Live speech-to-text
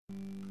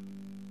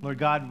Lord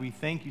God, we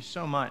thank you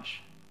so much.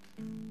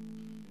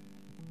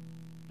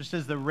 Just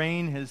as the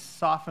rain has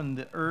softened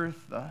the earth,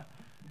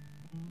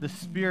 the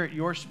Spirit,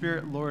 your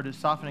Spirit, Lord, is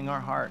softening our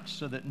hearts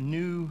so that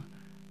new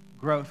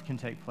growth can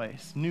take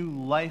place, new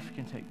life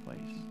can take place.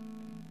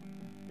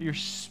 You're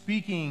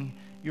speaking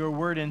your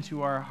word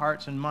into our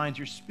hearts and minds.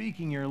 You're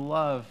speaking your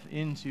love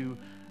into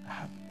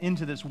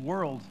this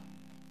world.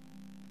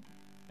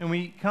 And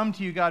we come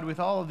to you, God, with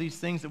all of these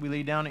things that we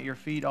lay down at your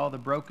feet, all the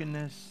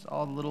brokenness,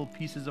 all the little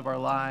pieces of our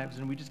lives,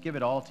 and we just give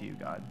it all to you,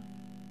 God.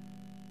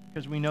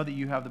 Because we know that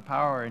you have the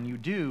power, and you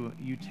do.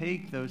 You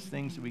take those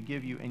things that we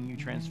give you and you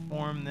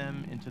transform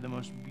them into the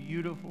most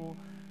beautiful,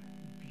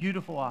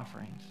 beautiful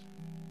offerings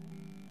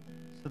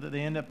so that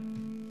they end up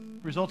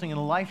resulting in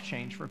a life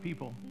change for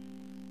people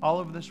all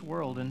over this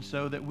world. And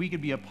so that we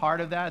could be a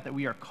part of that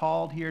we are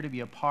called here to be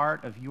a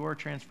part of your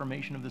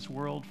transformation of this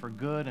world for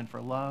good and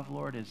for love,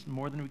 Lord, is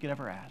more than we could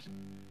ever ask.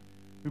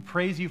 We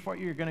praise you for what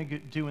you're going to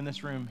do in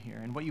this room here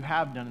and what you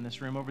have done in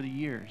this room over the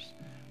years.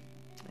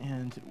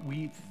 And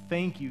we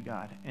thank you,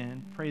 God,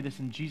 and pray this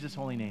in Jesus'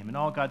 holy name. And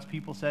all God's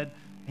people said,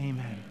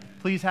 amen.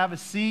 Please have a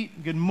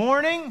seat. Good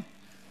morning.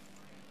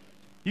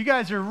 You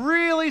guys are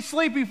really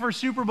sleepy for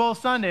Super Bowl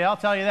Sunday, I'll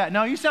tell you that.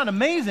 No, you sound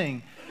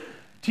amazing.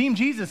 Team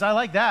Jesus, I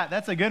like that.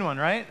 That's a good one,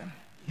 right?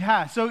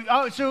 Yeah, so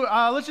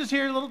let's just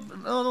hear a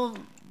little,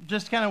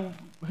 just kind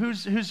of,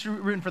 who's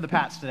rooting for the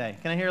Pats today?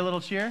 Can I hear a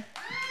little cheer?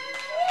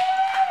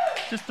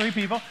 Just 3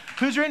 people.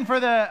 Who's rooting for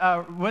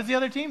what's the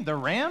other team? The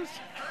Rams?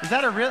 Is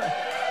that a real...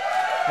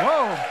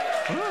 Whoa.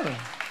 Ooh.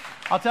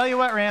 I'll tell you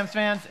what, Rams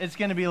fans, it's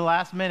going to be the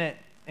last minute,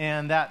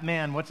 and that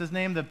man, what's his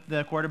name,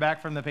 the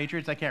quarterback from the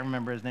Patriots? I can't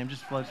remember his name,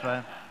 just floats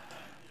by.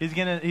 He's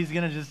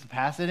gonna just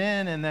pass it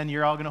in, and then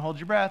you're all going to hold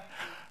your breath,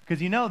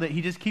 because you know that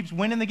he just keeps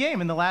winning the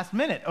game in the last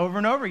minute over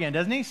and over again,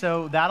 doesn't he?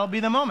 So that'll be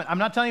the moment. I'm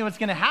not telling you what's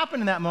going to happen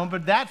in that moment,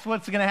 but that's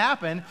what's going to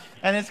happen,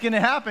 and it's going to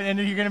happen, and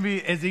you're going to be,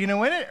 is he going to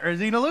win it, or is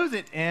he going to lose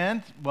it?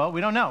 And, well,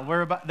 we don't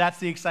know. That's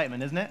the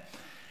excitement, isn't it?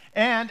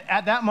 And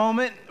at that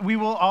moment, we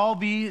will all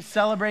be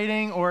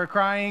celebrating or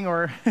crying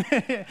or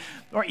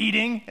or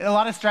eating. A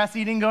lot of stress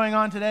eating going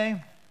on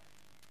today.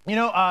 You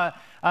know,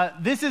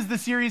 this is the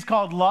series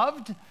called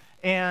Loved,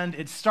 and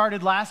it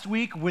started last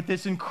week with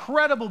this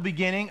incredible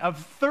beginning of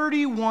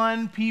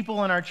 31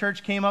 people in our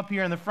church came up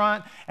here in the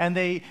front, and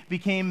they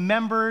became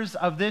members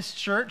of this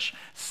church,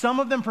 some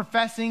of them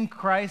professing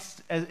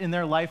Christ in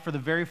their life for the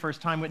very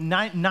first time, with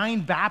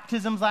nine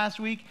baptisms last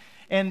week.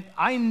 And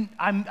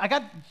I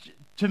got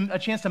a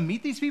chance to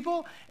meet these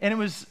people, and it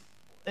was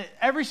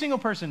every single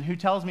person who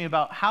tells me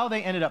about how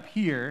they ended up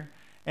here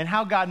and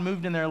how God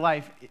moved in their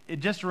life.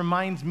 It just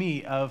reminds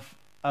me of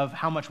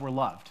how much we're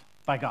loved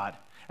by God.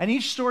 And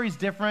each story is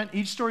different.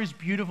 Each story is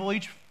beautiful.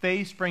 Each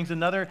face brings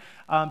another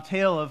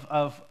tale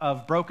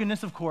of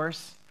brokenness, of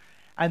course,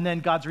 and then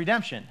God's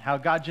redemption, how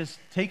God just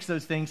takes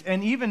those things,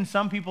 and even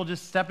some people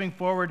just stepping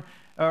forward,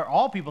 or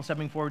all people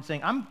stepping forward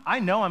saying, I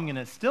know I'm going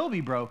to still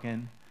be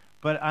broken,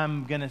 but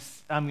I'm gonna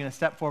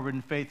step forward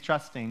in faith,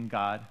 trusting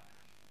God,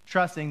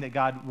 trusting that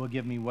God will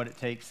give me what it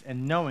takes,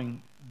 and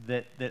knowing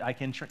that I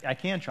can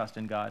trust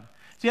in God.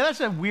 See,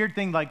 that's a weird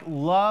thing. Like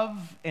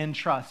love and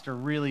trust are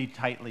really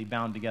tightly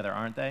bound together,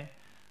 aren't they?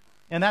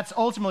 And that's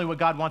ultimately what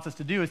God wants us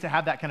to do, is to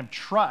have that kind of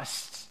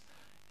trust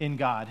in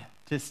God,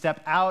 to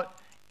step out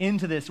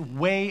into this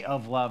way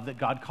of love that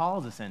God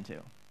calls us into.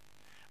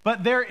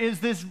 But there is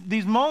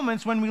these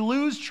moments when we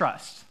lose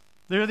trust.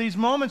 There are these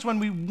moments when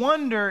we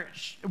wonder,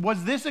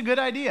 was this a good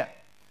idea?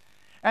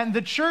 And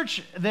the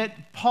church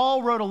that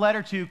Paul wrote a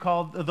letter to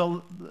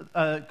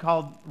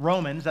called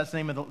Romans, that's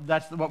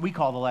what we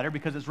call the letter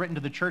because it's written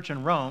to the church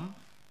in Rome.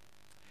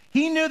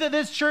 He knew that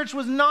this church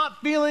was not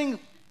feeling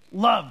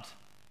loved.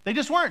 They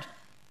just weren't.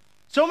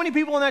 So many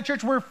people in that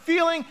church were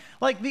feeling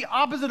like the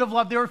opposite of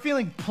love. They were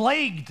feeling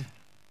plagued.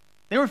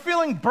 They were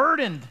feeling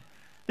burdened.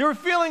 They were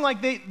feeling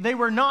like they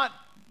were not.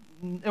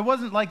 It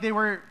wasn't like they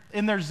were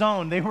in their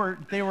zone. They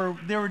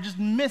were just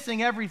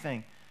missing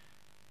everything.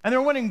 And they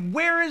were wondering,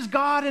 where is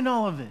God in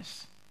all of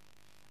this?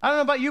 I don't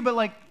know about you, but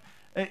like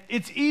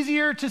it's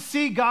easier to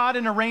see God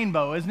in a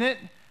rainbow, isn't it,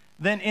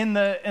 than in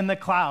the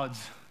clouds.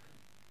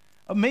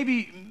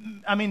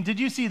 Did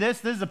you see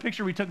this? This is a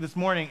picture we took this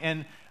morning,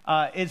 and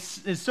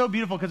it's so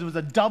beautiful because it was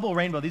a double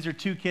rainbow. These are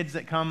 2 kids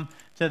that come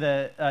to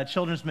the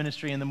children's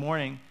ministry in the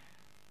morning.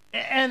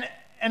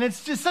 And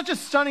it's just such a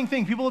stunning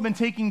thing. People have been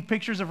taking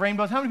pictures of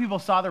rainbows. How many people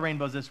saw the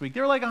rainbows this week?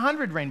 There were like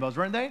 100 rainbows,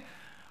 weren't they?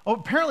 Oh,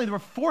 apparently there were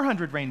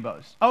 400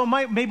 rainbows. Oh,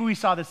 maybe we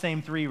saw the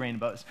same 3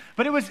 rainbows.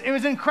 But it was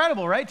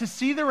incredible, right? To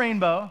see the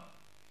rainbow,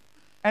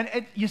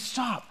 and you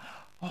stop.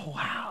 Oh,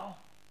 wow.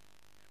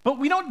 But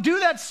we don't do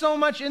that so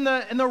much in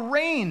the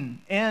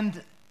rain.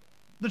 And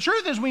the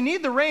truth is we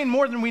need the rain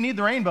more than we need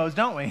the rainbows,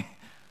 don't we?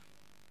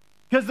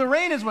 Because the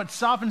rain is what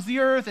softens the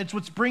earth. It's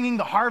what's bringing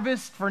the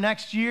harvest for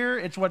next year.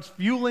 It's what's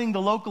fueling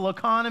the local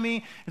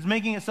economy. It's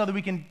making it so that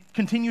we can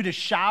continue to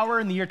shower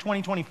in the year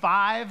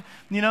 2025.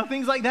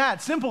 Things like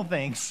that, simple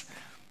things.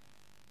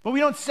 But we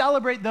don't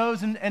celebrate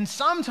those, and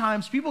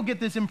sometimes people get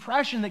this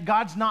impression that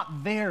God's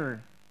not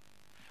there.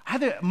 I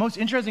had the most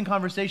interesting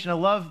conversation. I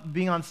love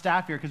being on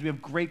staff here because we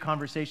have great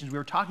conversations. We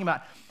were talking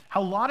about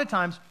how a lot of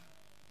times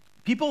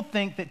people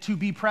think that to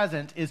be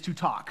present is to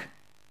talk.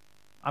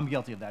 I'm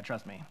guilty of that,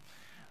 trust me.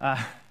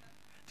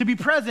 To be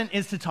present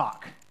is to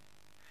talk.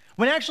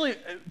 When actually,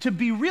 to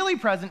be really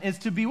present is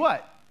to be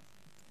what?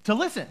 To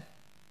listen.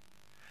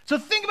 So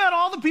think about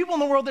all the people in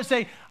the world that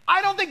say,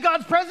 I don't think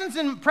God's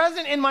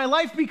present in my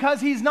life because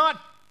he's not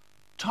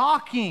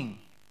talking.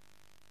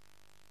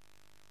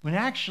 When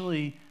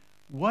actually,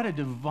 what a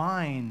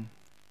divine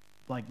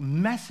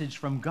message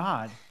from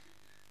God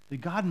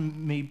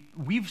that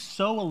we've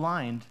so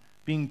aligned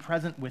being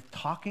present with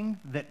talking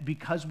that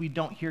because we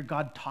don't hear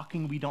God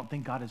talking, we don't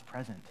think God is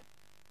present.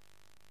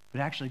 But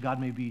actually, God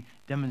may be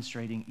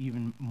demonstrating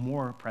even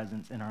more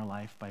presence in our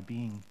life by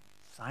being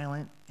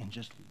silent and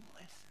just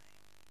listening,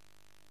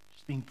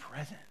 just being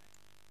present.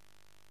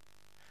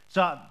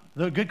 So,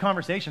 the good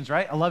conversations,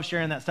 right? I love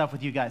sharing that stuff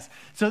with you guys.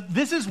 So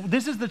this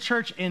is the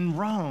church in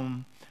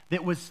Rome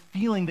that was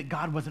feeling that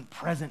God wasn't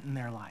present in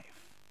their life.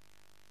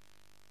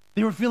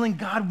 They were feeling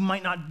God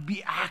might not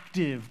be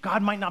active.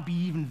 God might not be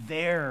even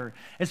there,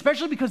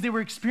 especially because they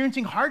were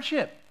experiencing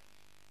hardship.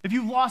 If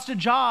you've lost a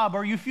job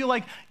or you feel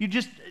like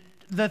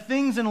the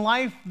things in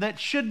life that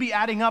should be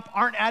adding up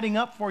aren't adding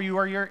up for you,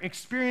 or you're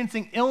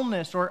experiencing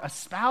illness, or a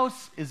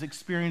spouse is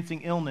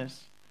experiencing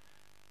illness.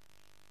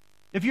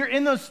 If you're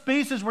in those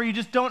spaces where you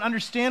just don't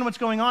understand what's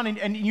going on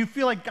and you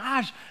feel like,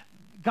 gosh,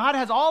 God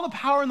has all the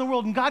power in the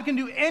world and God can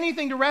do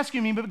anything to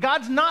rescue me, but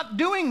God's not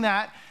doing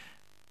that,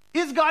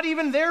 is God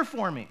even there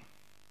for me?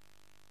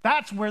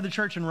 That's where the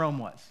church in Rome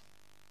was.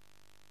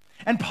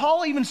 And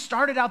Paul even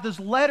started out this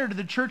letter to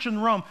the church in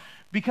Rome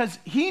because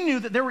he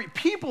knew that there were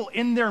people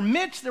in their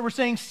midst that were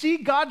saying, see,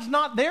 God's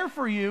not there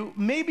for you.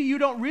 Maybe you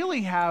don't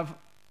really have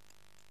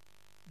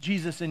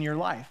Jesus in your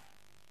life.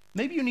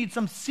 Maybe you need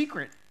some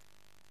secret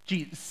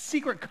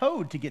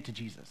code to get to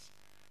Jesus.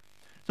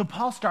 So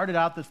Paul started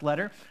out this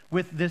letter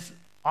with this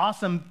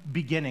awesome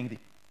beginning.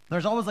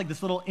 There's always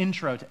this little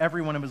intro to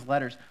every one of his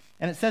letters.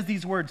 And it says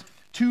these words,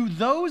 to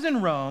those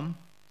in Rome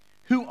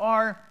who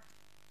are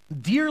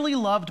dearly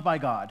loved by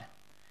God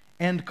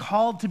and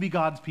called to be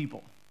God's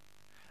people.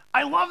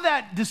 I love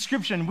that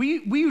description.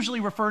 We usually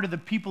refer to the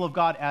people of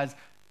God as,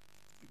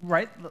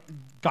 right,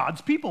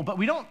 God's people, but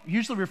we don't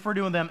usually refer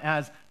to them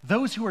as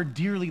those who are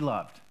dearly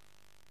loved.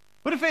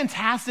 What a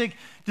fantastic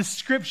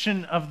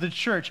description of the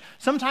church.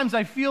 Sometimes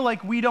I feel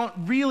like we don't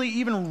really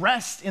even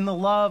rest in the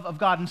love of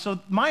God. And so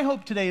my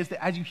hope today is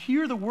that as you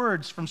hear the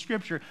words from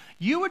Scripture,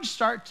 you would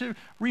start to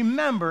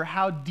remember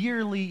how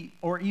dearly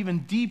or even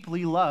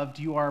deeply loved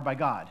you are by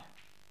God.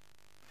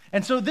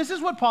 And so this is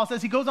what Paul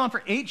says. He goes on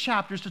for 8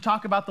 chapters to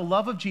talk about the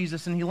love of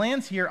Jesus, and he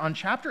lands here on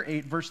chapter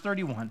 8, verse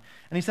 31,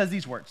 and he says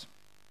these words.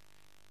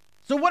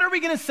 So what are we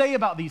going to say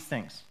about these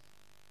things?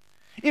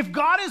 If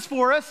God is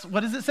for us, what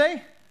does it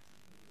say?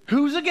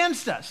 Who's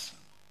against us?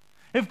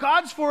 If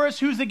God's for us,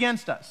 who's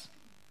against us?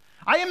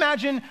 I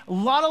imagine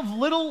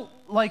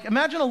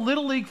imagine a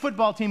little league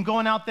football team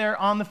going out there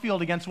on the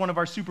field against one of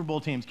our Super Bowl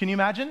teams. Can you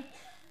imagine?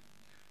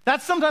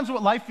 That's sometimes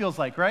what life feels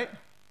like, right?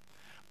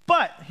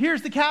 But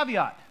here's the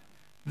caveat.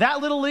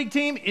 That little league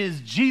team is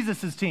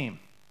Jesus' team,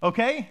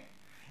 okay?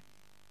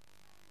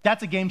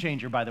 That's a game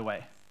changer, by the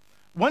way.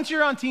 Once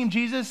you're on Team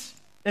Jesus,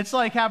 it's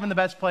like having the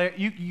best player.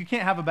 You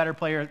can't have a better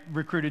player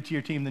recruited to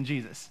your team than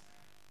Jesus.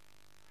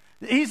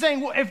 He's saying,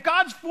 well, if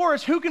God's for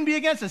us, who can be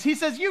against us? He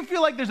says, you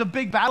feel like there's a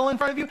big battle in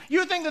front of you.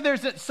 You think that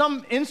there's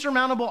some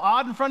insurmountable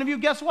odd in front of you.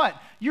 Guess what?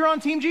 You're on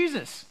Team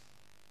Jesus.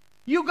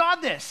 You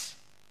got this.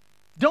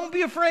 Don't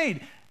be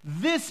afraid.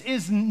 This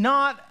is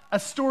not a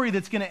story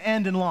that's going to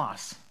end in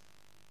loss.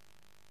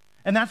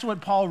 And that's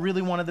what Paul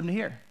really wanted them to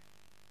hear.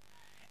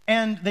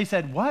 And they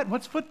said, what?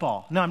 What's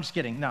football? No, I'm just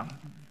kidding. No,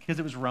 because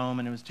it was Rome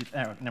and it was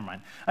never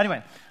mind.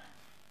 Anyway.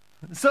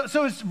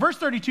 So verse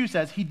 32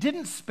 says, he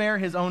didn't spare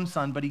his own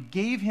son, but he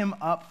gave him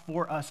up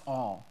for us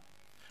all.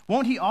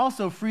 Won't he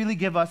also freely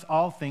give us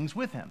all things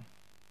with him?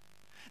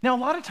 Now, a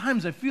lot of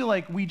times I feel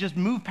like we just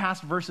move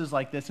past verses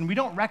like this and we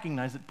don't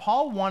recognize that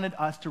Paul wanted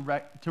us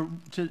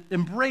to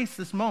embrace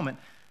this moment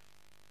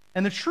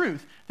and the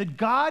truth that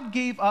God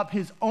gave up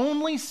his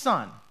only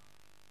son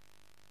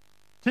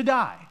to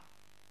die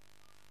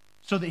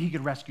so that he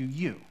could rescue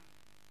you.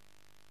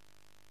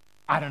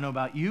 I don't know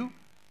about you,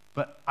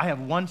 but I have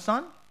one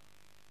son.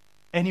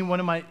 Any one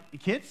of my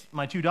kids,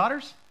 my 2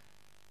 daughters,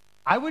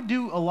 I would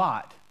do a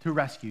lot to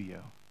rescue you.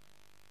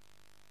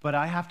 But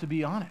I have to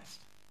be honest.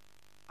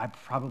 I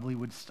probably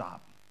would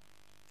stop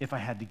if I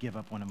had to give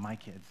up one of my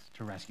kids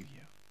to rescue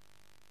you.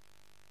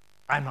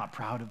 I'm not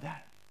proud of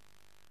that.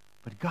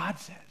 But God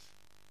says,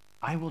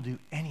 I will do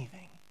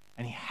anything,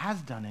 and he has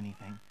done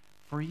anything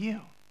for you.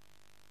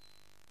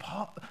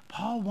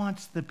 Paul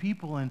wants the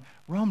people in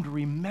Rome to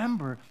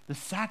remember the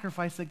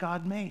sacrifice that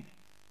God made.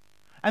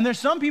 And there's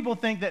some people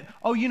think that,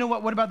 oh, you know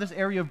what about this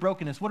area of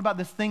brokenness? What about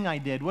this thing I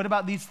did? What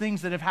about these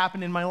things that have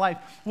happened in my life?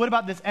 What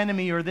about this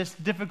enemy or this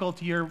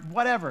difficulty or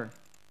whatever?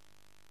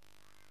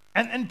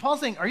 And Paul's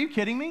saying, are you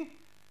kidding me?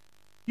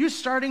 You're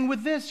starting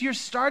with this. You're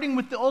starting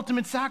with the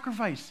ultimate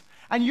sacrifice.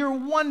 and you're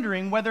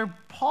wondering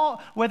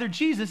whether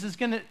Jesus is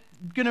going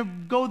to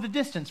go the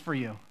distance for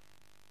you.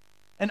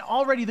 And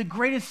already the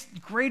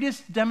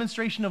greatest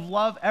demonstration of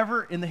love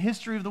ever in the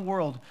history of the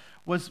world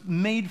was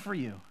made for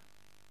you.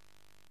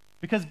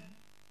 Because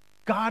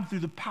God, through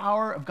the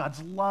power of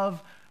God's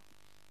love,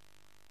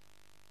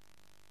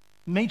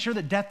 made sure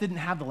that death didn't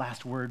have the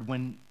last word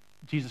when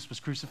Jesus was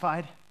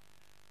crucified.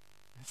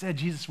 Instead,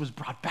 Jesus was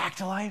brought back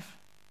to life.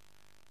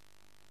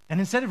 And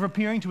instead of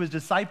appearing to his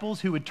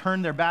disciples who had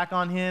turned their back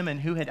on him and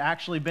who had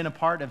actually been a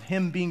part of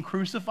him being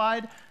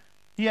crucified,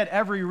 he had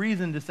every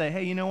reason to say,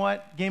 hey, you know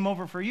what? Game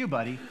over for you,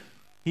 buddy.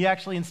 He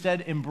actually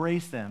instead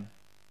embraced them.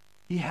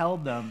 He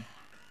held them.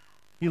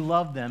 He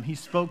loved them. He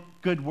spoke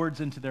good words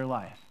into their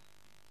life.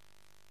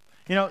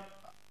 You know,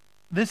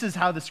 this is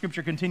how the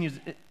scripture continues.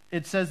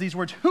 It says these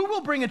words, who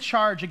will bring a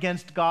charge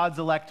against God's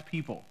elect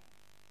people?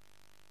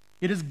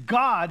 It is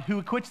God who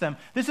acquits them.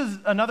 This is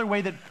another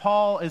way that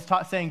Paul is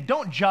saying,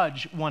 don't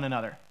judge one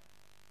another.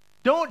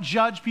 Don't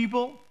judge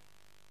people.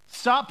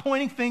 Stop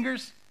pointing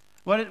fingers.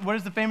 What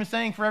is the famous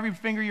saying? For every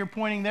finger you're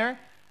pointing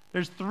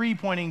there's 3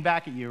 pointing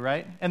back at you,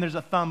 right? And there's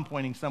a thumb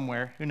pointing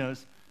somewhere. Who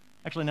knows?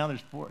 Actually, now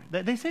there's 4.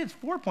 They say it's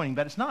 4 pointing,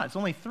 but it's not. It's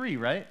only 3,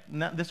 right?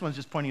 And this one's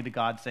just pointing to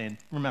God saying,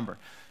 remember.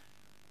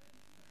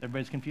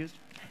 Everybody's confused?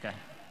 Okay.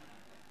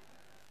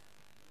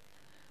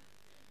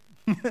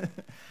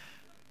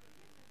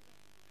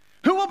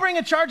 Who will bring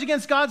a charge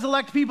against God's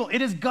elect people?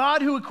 It is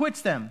God who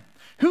acquits them.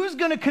 Who's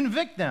going to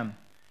convict them?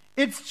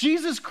 It's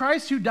Jesus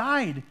Christ who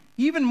died,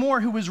 even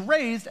more who was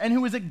raised and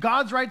who is at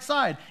God's right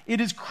side. It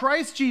is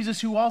Christ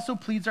Jesus who also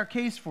pleads our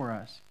case for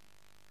us.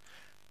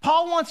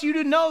 Paul wants you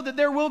to know that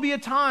there will be a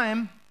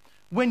time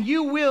when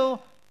you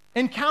will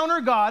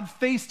encounter God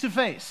face to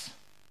face.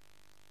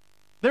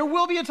 There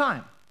will be a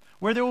time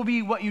where there will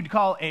be what you'd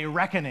call a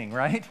reckoning,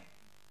 right?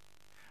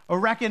 A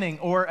reckoning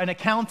or an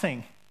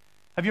accounting.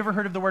 Have you ever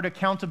heard of the word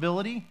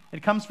accountability?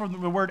 It comes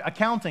from the word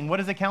accounting. What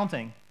is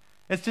accounting?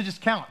 It's to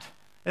just count.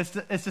 It's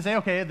to say,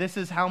 okay, this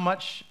is how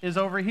much is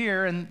over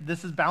here, and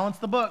this is balance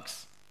the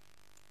books.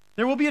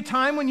 There will be a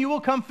time when you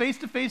will come face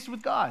to face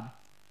with God.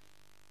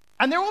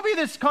 And there will be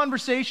this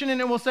conversation,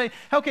 and it will say,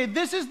 okay,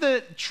 this is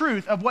the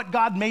truth of what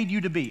God made you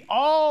to be.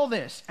 All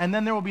this. And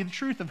then there will be the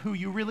truth of who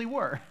you really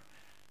were.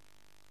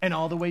 And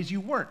all the ways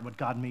you weren't what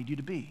God made you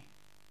to be.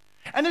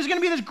 And there's going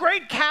to be this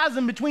great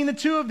chasm between the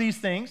two of these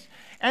things.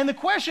 And the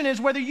question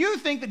is whether you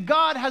think that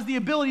God has the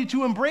ability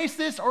to embrace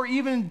this or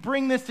even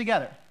bring this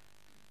together.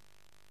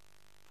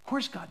 Of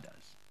course God does.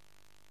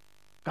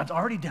 God's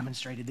already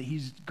demonstrated that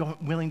he's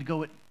willing to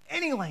go at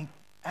any length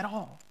at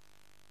all.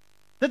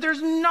 That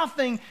there's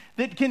nothing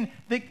that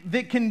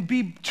can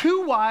be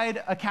too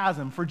wide a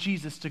chasm for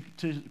Jesus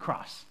to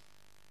cross,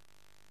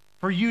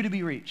 for you to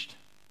be reached.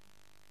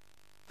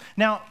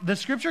 Now, the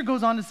scripture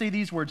goes on to say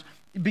these words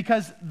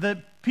because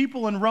the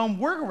people in Rome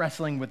were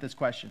wrestling with this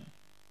question.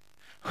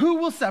 Who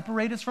will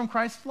separate us from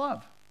Christ's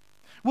love?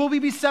 Will we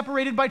be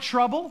separated by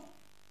trouble?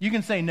 You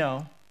can say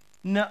no.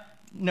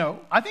 No.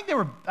 I think they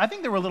were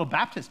a little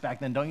Baptist back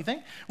then, don't you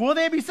think? Will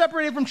they be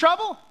separated from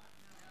trouble?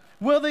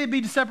 Will they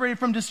be separated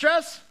from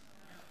distress?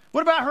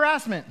 What about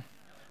harassment?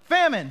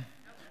 Famine?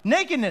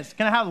 Nakedness?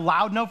 Can I have a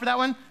loud no for that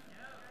one?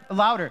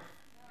 Louder.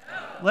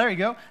 There you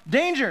go.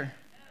 Danger?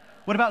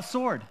 What about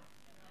sword?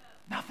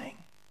 Nothing.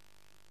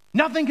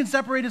 Nothing can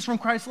separate us from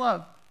Christ's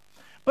love.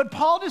 But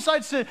Paul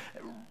decides to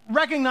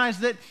recognize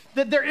that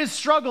there is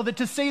struggle, that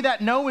to say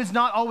that no is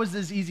not always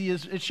as easy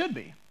as it should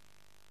be.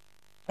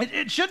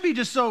 It should be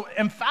just so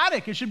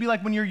emphatic. It should be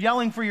like when you're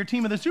yelling for your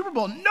team of the Super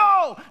Bowl,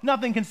 no,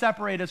 nothing can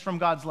separate us from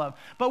God's love.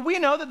 But we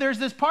know that there's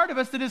this part of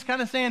us that is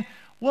kind of saying,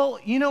 well,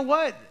 you know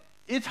what?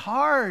 It's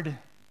hard.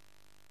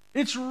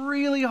 It's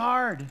really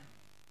hard.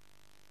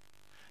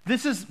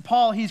 This is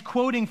Paul, he's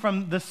quoting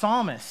from the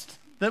psalmist,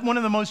 that one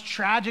of the most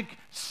tragic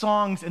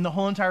songs in the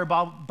whole entire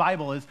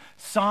Bible is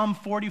Psalm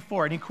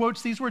 44. And he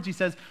quotes these words. He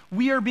says,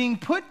 we are being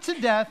put to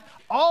death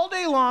all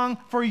day long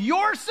for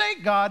your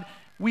sake, God.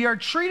 We are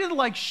treated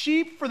like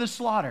sheep for the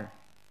slaughter.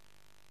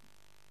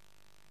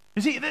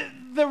 You see,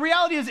 the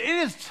reality is it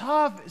is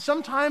tough.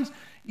 Sometimes,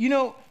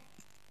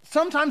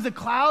 sometimes the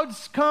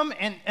clouds come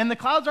and the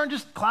clouds aren't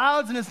just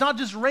clouds and it's not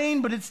just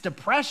rain, but it's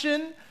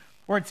depression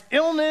or it's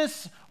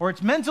illness or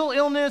it's mental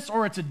illness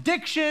or it's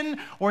addiction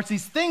or it's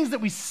these things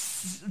that we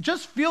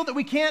just feel that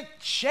we can't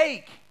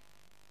shake.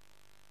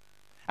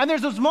 And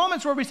there's those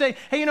moments where we say,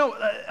 hey,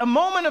 a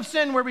moment of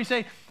sin where we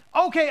say,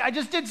 okay, I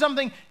just did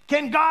something.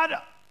 Can God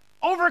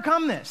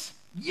overcome this?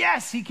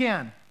 Yes, he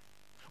can.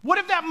 What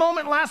if that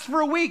moment lasts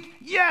for a week?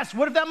 Yes.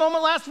 What if that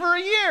moment lasts for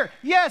a year?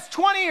 Yes.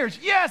 20 years?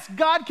 Yes.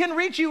 God can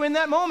reach you in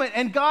that moment,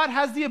 and God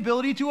has the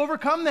ability to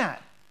overcome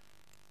that.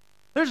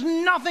 There's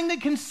nothing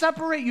that can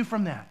separate you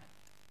from that.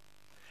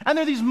 And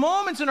there are these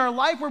moments in our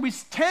life where we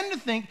tend to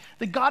think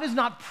that God is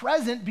not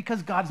present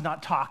because God's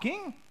not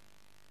talking.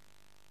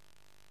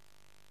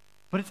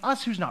 But it's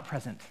us who's not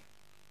present.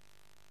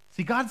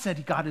 See, God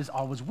said God is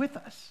always with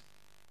us.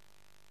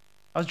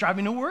 I was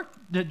driving to work.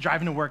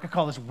 I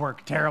call this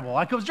work terrible.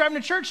 I was driving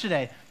to church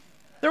today.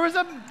 There was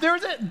a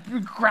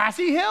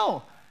grassy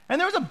hill, and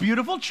there was a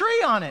beautiful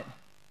tree on it.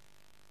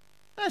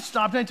 I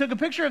stopped and I took a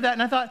picture of that,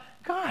 and I thought,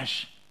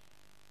 gosh,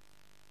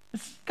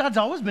 God's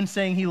always been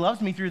saying he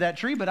loves me through that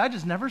tree, but I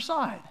just never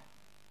saw it.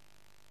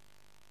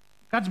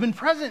 God's been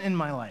present in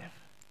my life.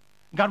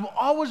 God will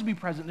always be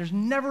present. There's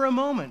never a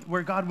moment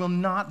where God will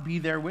not be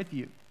there with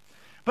you.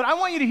 But I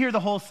want you to hear the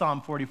whole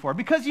Psalm 44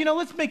 because,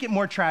 let's make it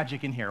more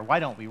tragic in here. Why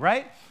don't we,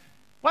 right?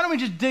 Why don't we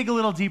just dig a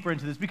little deeper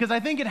into this? Because I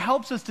think it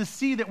helps us to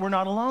see that we're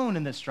not alone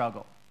in this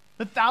struggle.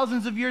 The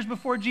thousands of years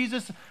before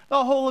Jesus,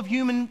 the whole of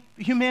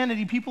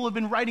humanity, people have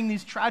been writing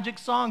these tragic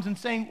songs and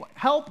saying,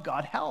 help,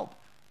 God, help.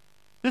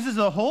 This is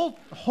a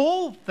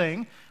whole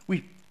thing.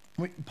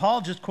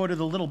 Paul just quoted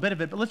a little bit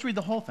of it, but let's read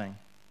the whole thing.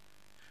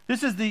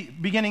 This is the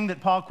beginning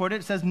that Paul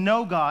quoted. It says,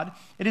 no, God,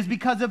 it is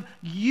because of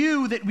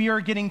you that we are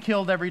getting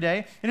killed every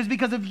day. It is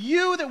because of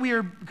you that we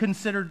are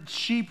considered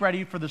sheep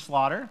ready for the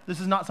slaughter. This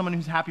is not someone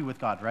who's happy with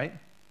God, right?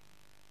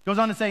 Goes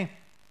on to say,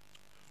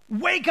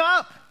 wake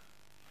up.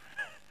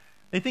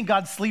 They think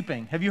God's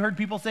sleeping. Have you heard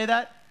people say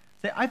that?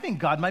 Say, I think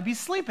God might be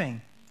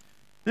sleeping.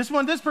 This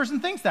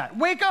person thinks that.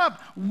 Wake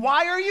up.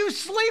 Why are you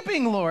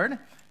sleeping, Lord?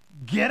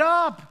 Get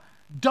up.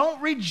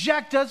 Don't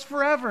reject us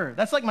forever.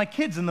 That's like my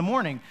kids in the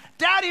morning.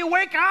 Daddy,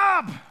 wake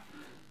up.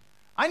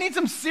 I need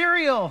some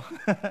cereal.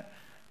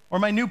 Or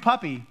my new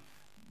puppy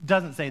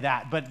doesn't say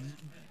that, but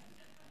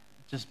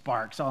just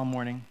barks all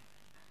morning.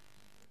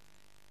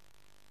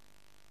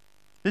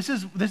 This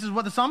is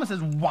what the psalmist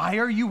says. Why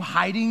are you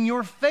hiding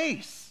your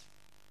face?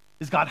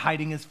 Is God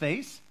hiding his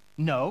face?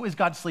 No. Is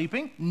God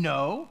sleeping?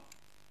 No.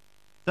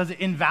 Does it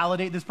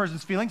invalidate this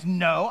person's feelings?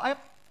 No.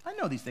 I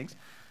know these things.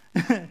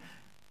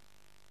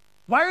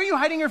 Why are you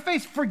hiding your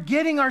face,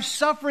 forgetting our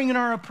suffering and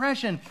our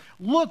oppression?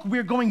 Look,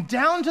 we're going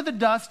down to the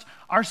dust.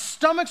 Our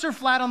stomachs are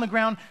flat on the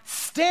ground.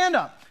 Stand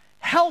up.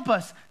 Help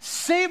us.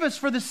 Save us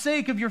for the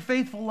sake of your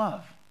faithful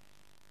love.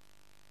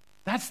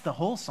 That's the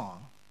whole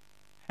song.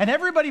 And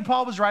everybody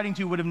Paul was writing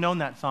to would have known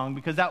that song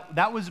because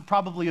that was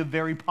probably a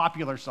very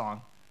popular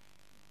song.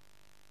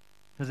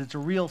 Because it's a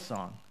real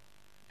song.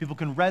 People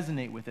can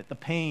resonate with it, the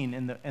pain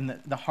and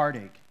the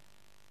heartache.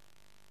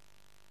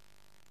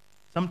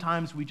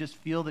 Sometimes we just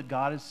feel that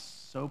God is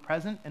so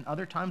present, and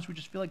other times we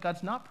just feel like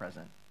God's not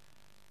present.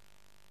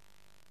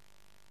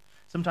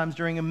 Sometimes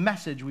during a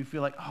message, we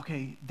feel like,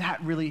 okay,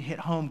 that really hit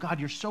home. God,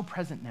 you're so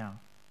present now.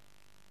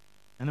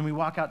 And then we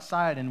walk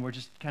outside, and we're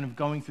just kind of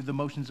going through the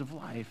motions of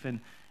life,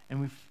 and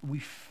we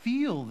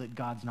feel that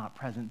God's not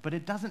present, but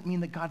it doesn't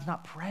mean that God's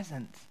not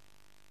present.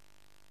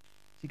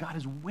 See, God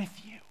is with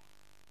you,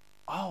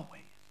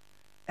 always,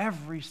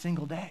 every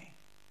single day,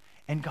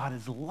 and God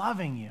is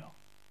loving you.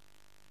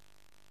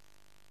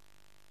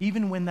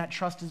 Even when that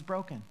trust is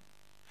broken.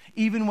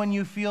 Even when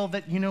you feel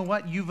that,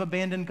 you've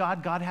abandoned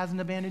God, God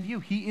hasn't abandoned you.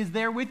 He is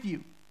there with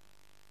you.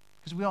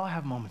 Because we all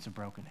have moments of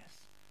brokenness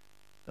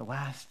that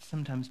last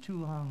sometimes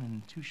too long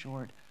and too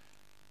short.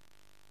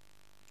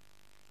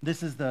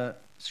 This is the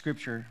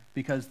scripture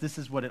because this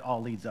is what it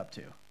all leads up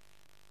to.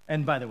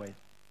 And by the way,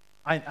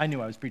 I knew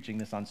I was preaching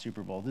this on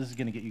Super Bowl. This is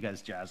going to get you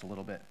guys jazzed a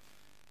little bit.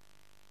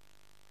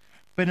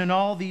 But in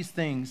all these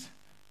things,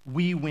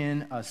 we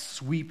win a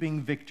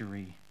sweeping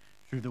victory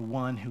through the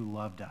one who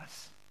loved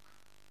us.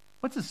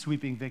 What's a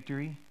sweeping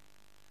victory?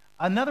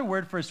 Another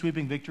word for a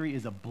sweeping victory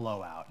is a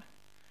blowout.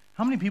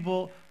 How many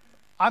people,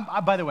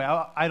 by the way,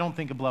 I don't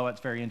think a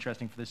blowout's very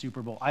interesting for the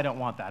Super Bowl. I don't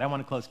want that. I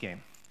want a close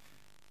game.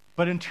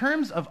 But in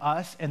terms of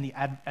us and the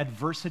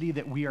adversity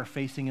that we are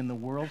facing in the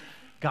world,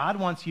 God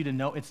wants you to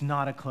know it's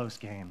not a close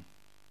game.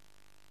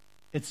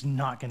 It's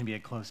not going to be a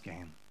close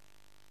game.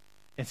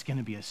 It's going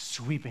to be a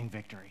sweeping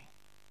victory.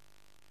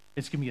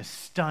 It's going to be a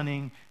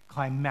stunning,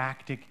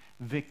 climactic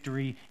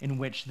victory in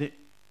which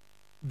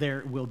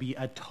there will be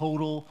a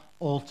total,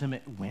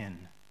 ultimate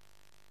win.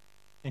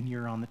 And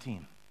you're on the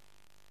team.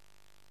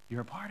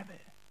 You're a part of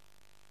it.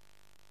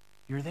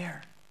 You're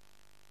there.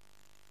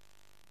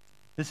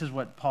 This is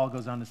what Paul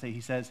goes on to say.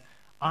 He says,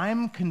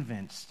 I'm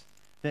convinced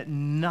that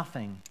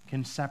nothing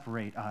can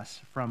separate us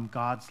from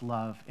God's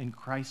love in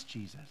Christ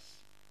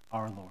Jesus,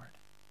 our Lord.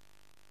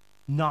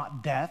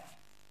 Not death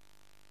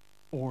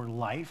or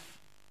life,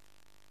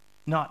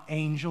 not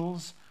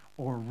angels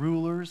or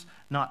rulers,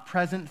 not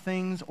present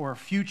things or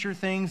future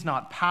things,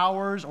 not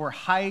powers or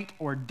height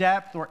or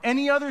depth or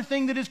any other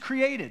thing that is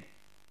created.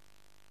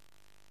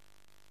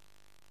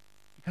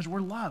 Because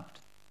we're loved.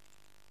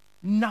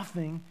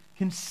 Nothing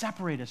can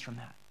separate us from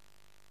that.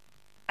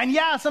 And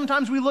yeah,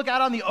 sometimes we look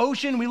out on the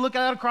ocean, we look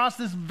out across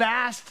this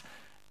vast,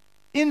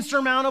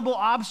 insurmountable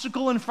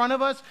obstacle in front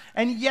of us,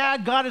 and yeah,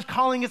 God is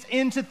calling us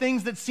into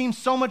things that seem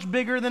so much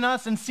bigger than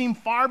us and seem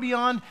far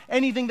beyond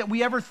anything that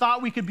we ever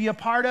thought we could be a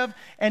part of,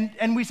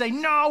 and we say,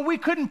 no, we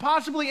couldn't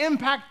possibly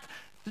impact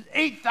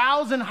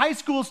 8,000 high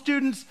school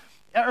students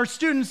or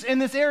students in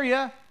this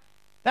area.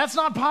 That's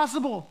not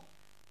possible.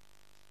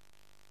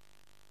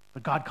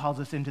 But God calls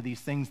us into these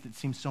things that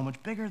seem so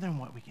much bigger than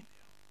what we can do.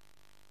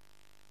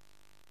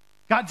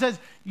 God says,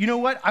 you know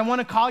what? I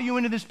want to call you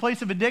into this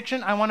place of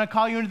addiction. I want to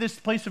call you into this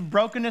place of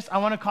brokenness. I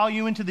want to call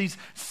you into these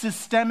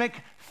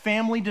systemic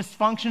family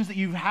dysfunctions that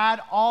you've had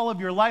all of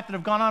your life that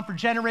have gone on for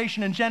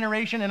generation and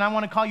generation, and I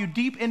want to call you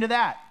deep into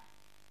that.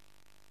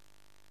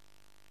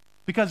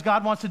 Because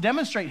God wants to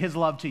demonstrate his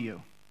love to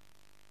you.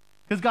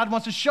 Because God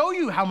wants to show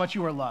you how much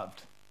you are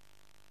loved.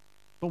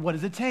 But what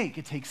does it take?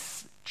 It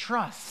takes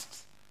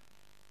trust.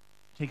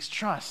 It takes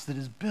trust that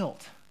is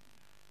built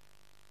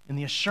in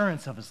the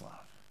assurance of his love.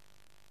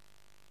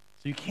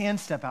 So you can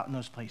step out in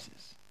those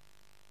places.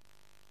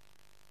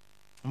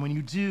 And when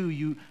you do,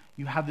 you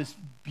have this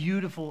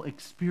beautiful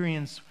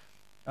experience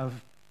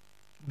of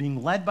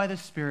being led by the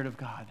Spirit of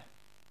God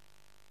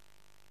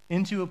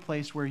into a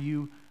place where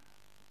you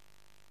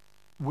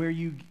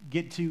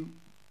get to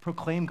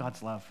proclaim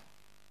God's love.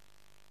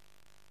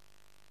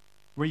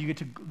 Where you get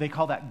to, they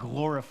call that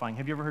glorifying.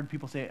 Have you ever heard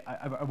people say,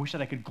 I wish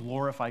that I could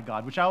glorify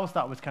God, which I always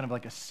thought was kind of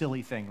like a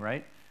silly thing,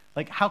 right?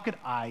 Like, how could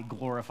I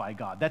glorify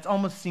God? That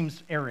almost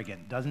seems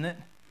arrogant, doesn't it?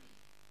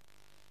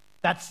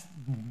 That's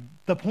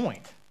the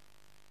point.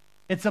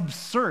 It's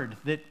absurd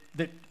that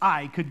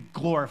I could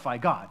glorify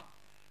God.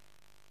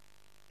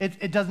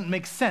 It doesn't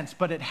make sense,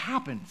 but it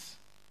happens.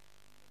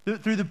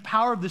 Through the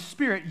power of the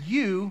Spirit,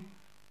 you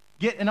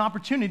get an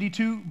opportunity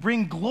to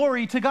bring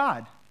glory to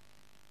God.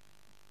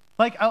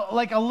 Like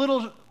a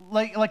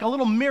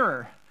little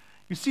mirror.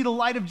 You see the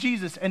light of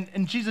Jesus,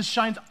 and Jesus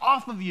shines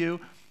off of you,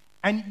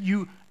 and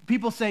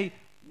people say,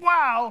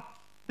 wow.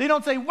 They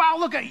don't say, wow,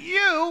 look at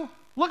you.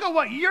 Look at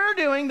what you're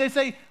doing. They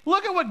say,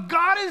 look at what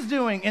God is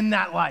doing in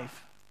that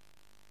life.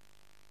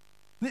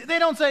 They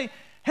don't say,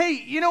 hey,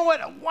 you know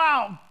what?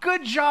 Wow,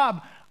 good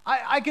job.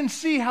 I can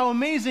see how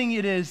amazing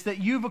it is that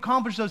you've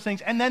accomplished those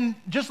things. And then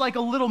just like a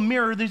little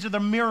mirror, these are the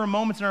mirror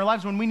moments in our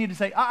lives when we need to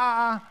say,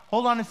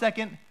 hold on a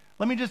second.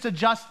 Let me just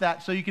adjust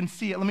that so you can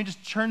see it. Let me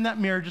just turn that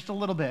mirror just a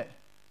little bit.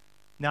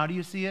 Now do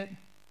you see it?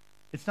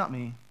 It's not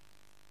me.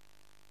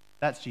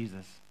 That's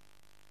Jesus.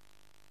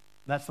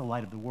 That's the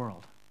light of the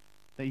world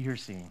that you're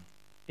seeing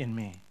in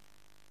me.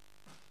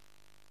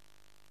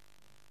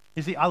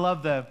 You see, I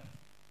love the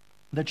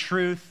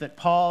truth that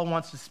Paul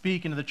wants to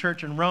speak into the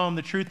church in Rome,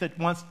 the truth that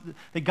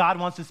God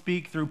wants to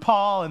speak through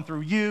Paul and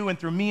through you and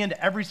through me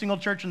into every single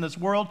church in this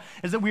world,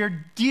 is that we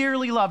are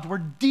dearly loved, we're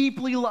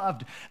deeply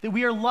loved, that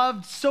we are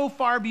loved so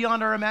far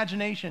beyond our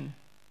imagination.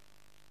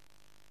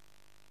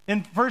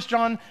 In 1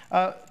 John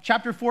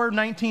chapter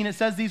 4:19, it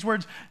says these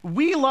words,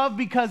 we love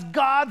because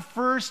God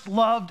first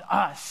loved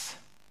us.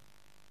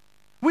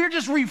 We are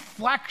just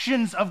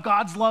reflections of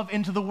God's love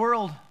into the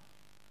world.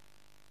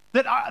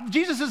 That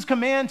Jesus'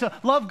 command to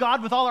love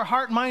God with all our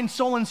heart, mind,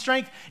 soul, and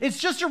strength, it's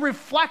just a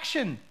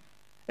reflection.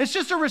 It's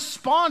just a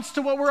response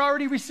to what we're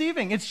already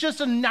receiving. It's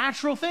just a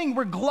natural thing.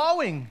 We're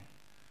glowing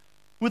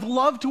with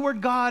love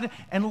toward God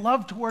and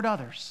love toward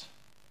others.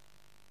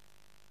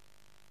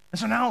 And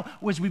so now,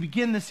 as we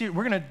begin this series,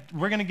 we're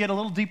gonna get a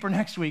little deeper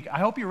next week. I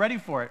hope you're ready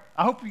for it.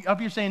 I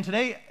hope you're saying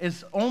today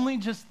is only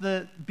just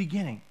the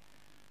beginning.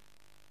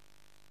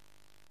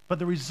 But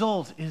the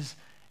result is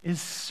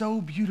so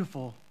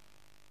beautiful.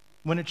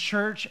 When a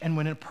church and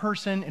when a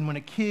person and when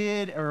a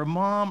kid or a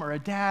mom or a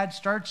dad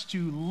starts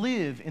to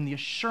live in the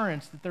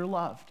assurance that they're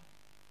loved.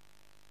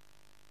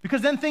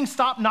 Because then things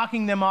stop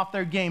knocking them off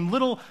their game.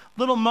 Little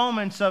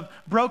moments of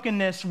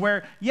brokenness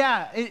where,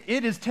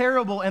 it is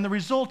terrible and the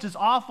result is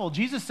awful.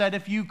 Jesus said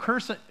if you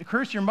curse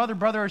your mother,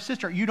 brother, or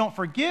sister, you don't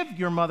forgive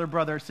your mother,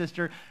 brother, or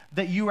sister,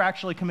 that you are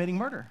actually committing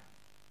murder.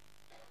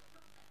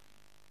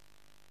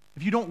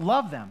 If you don't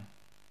love them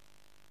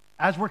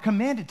as we're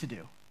commanded to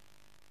do.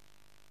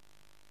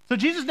 So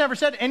Jesus never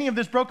said any of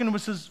this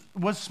brokenness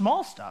was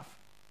small stuff.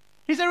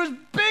 He said it was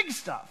big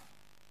stuff.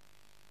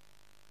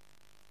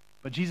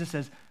 But Jesus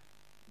says,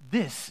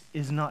 this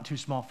is not too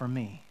small for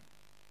me.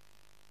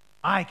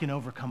 I can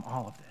overcome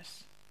all of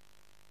this.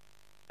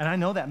 And I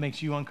know that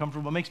makes you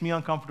uncomfortable. It makes me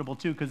uncomfortable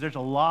too, because there's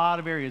a lot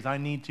of areas I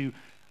need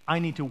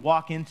to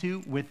walk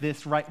into with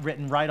this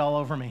written right all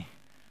over me.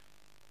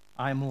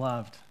 I'm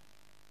loved.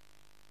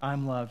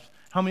 I'm loved.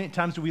 How many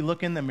times do we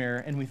look in the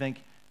mirror and we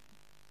think,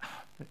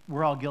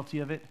 we're all guilty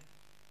of it?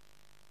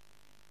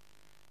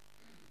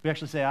 We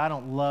actually say, I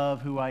don't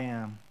love who I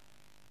am.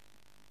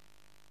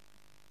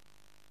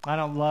 I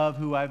don't love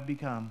who I've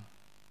become.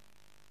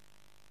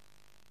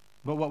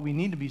 But what we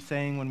need to be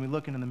saying when we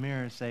look into the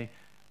mirror is say,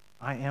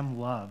 I am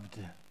loved.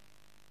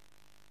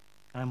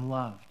 I'm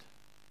loved.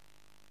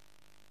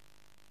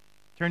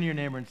 Turn to your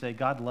neighbor and say,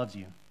 God loves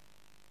you.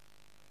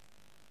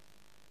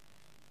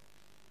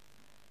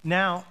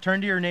 Now,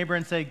 turn to your neighbor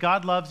and say,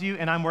 God loves you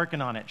and I'm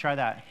working on it. Try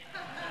that.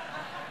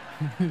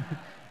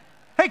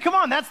 Hey, come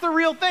on, that's the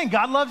real thing.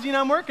 God loves you and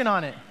I'm working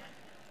on it.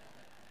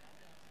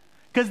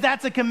 Because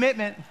that's a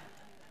commitment.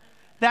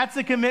 That's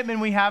a commitment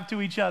we have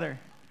to each other.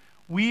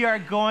 We are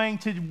going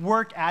to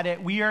work at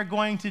it. We are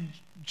going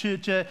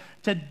to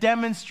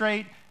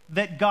demonstrate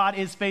that God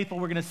is faithful.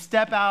 We're going to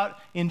step out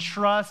in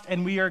trust,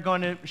 and we are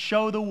going to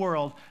show the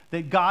world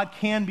that God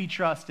can be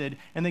trusted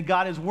and that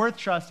God is worth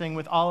trusting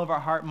with all of our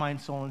heart, mind,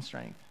 soul, and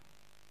strength.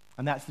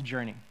 And that's the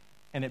journey.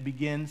 And it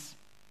begins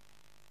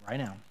right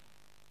now.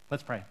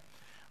 Let's pray.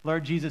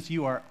 Lord Jesus,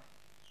 you are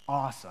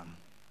awesome.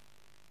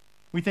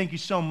 We thank you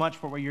so much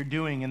for what you're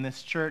doing in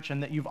this church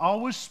and that you've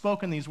always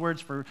spoken these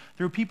words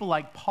through people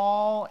like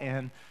Paul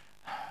and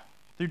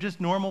through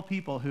just normal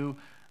people who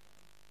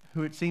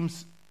who it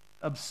seems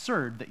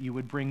absurd that you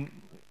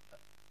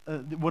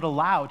would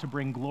allow to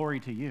bring glory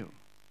to you.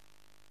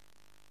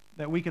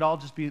 That we could all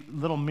just be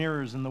little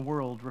mirrors in the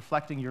world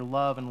reflecting your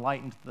love and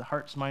light into the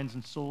hearts, minds,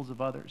 and souls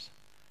of others.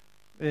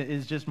 It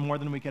is just more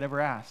than we could ever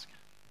ask.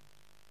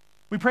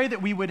 We pray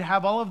that we would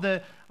have all of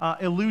the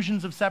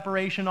illusions of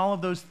separation, all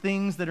of those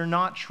things that are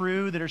not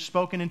true, that are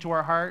spoken into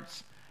our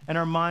hearts and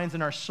our minds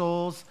and our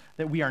souls,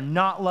 that we are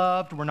not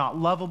loved, we're not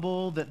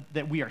lovable,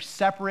 that we are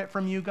separate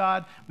from you,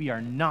 God. We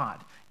are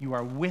not. You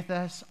are with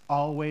us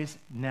always,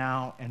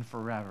 now, and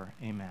forever.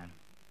 Amen.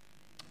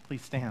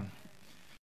 Please stand.